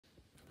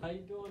How you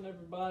doing,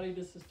 everybody?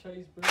 This is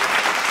Chase Brunner.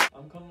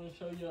 I'm coming to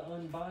show you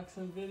an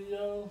unboxing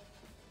video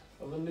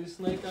of a new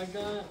snake I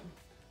got.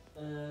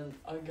 And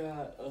I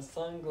got a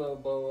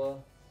Sunglow boa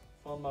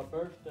for my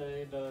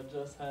birthday that I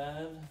just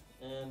had.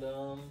 And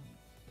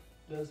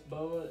this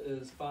boa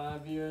is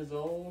 5 years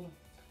old.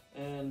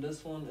 And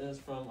this one is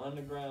from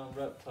Underground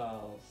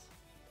Reptiles.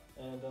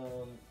 And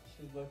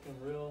she's looking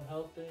real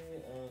healthy,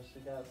 and she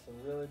got some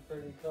really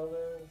pretty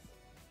colors.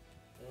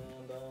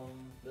 And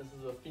this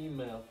is a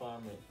female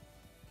farming.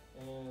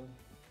 And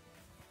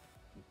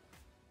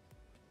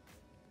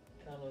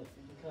you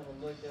can kind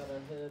of look at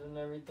her head and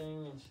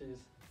everything, and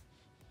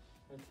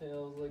her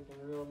tail's looking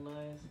real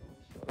nice. Let me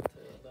show her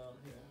tail down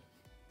here.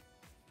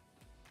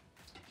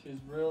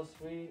 She's real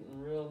sweet and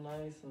real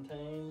nice and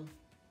tame.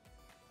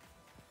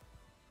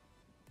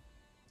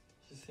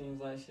 She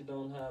seems like she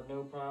don't have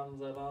no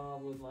problems at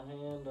all with my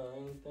hand or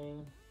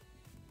anything.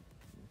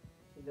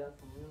 She got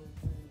some really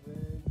pretty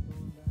reds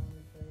going down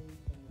her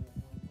face and the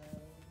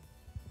pattern.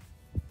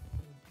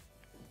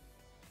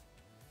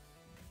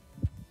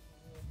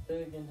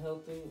 Big and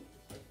healthy,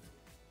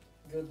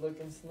 good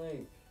looking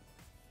snake.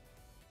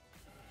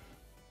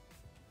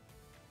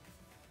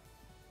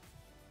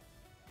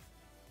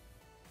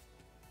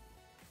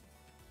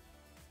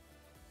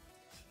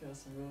 She got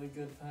some really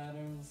good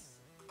patterns.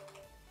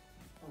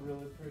 A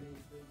really pretty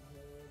big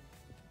head.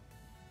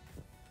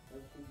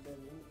 But she's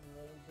been eating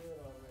really good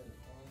already.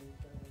 All these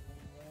things in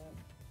that.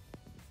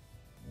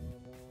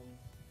 And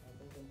I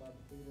think I'm about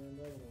to feed her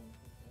another one.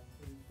 I'm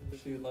pretty sure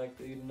she would like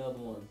to eat another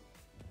one.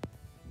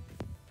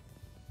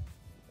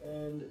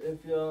 And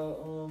if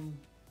y'all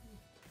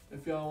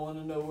want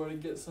to know where to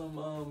get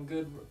some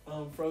good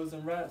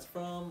frozen rats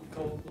from,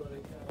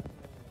 cold-blooded cat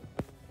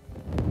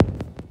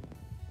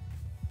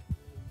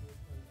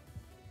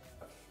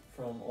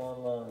from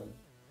online.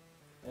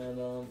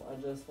 And I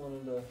just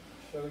wanted to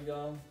show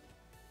y'all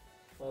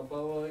my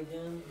boa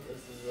again.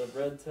 This is a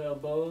red tail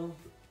boa,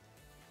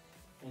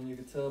 and you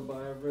can tell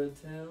by her red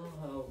tail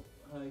how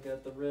you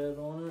got the red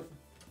on it.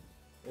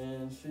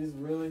 And she's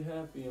really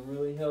happy and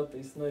really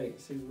healthy snake.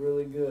 She's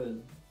really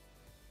good.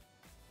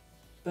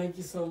 Thank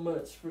you so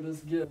much for this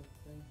gift.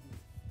 Thank you.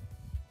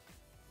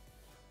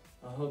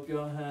 I hope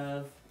y'all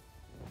have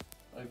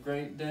a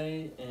great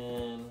day,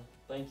 and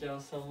thank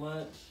y'all so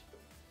much.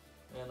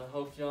 And I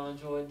hope y'all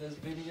enjoyed this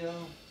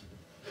video.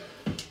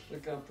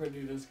 Look how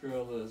pretty this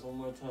girl is, one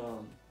more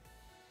time.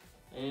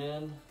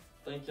 And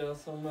thank y'all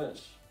so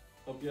much.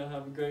 Hope y'all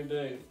have a great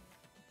day.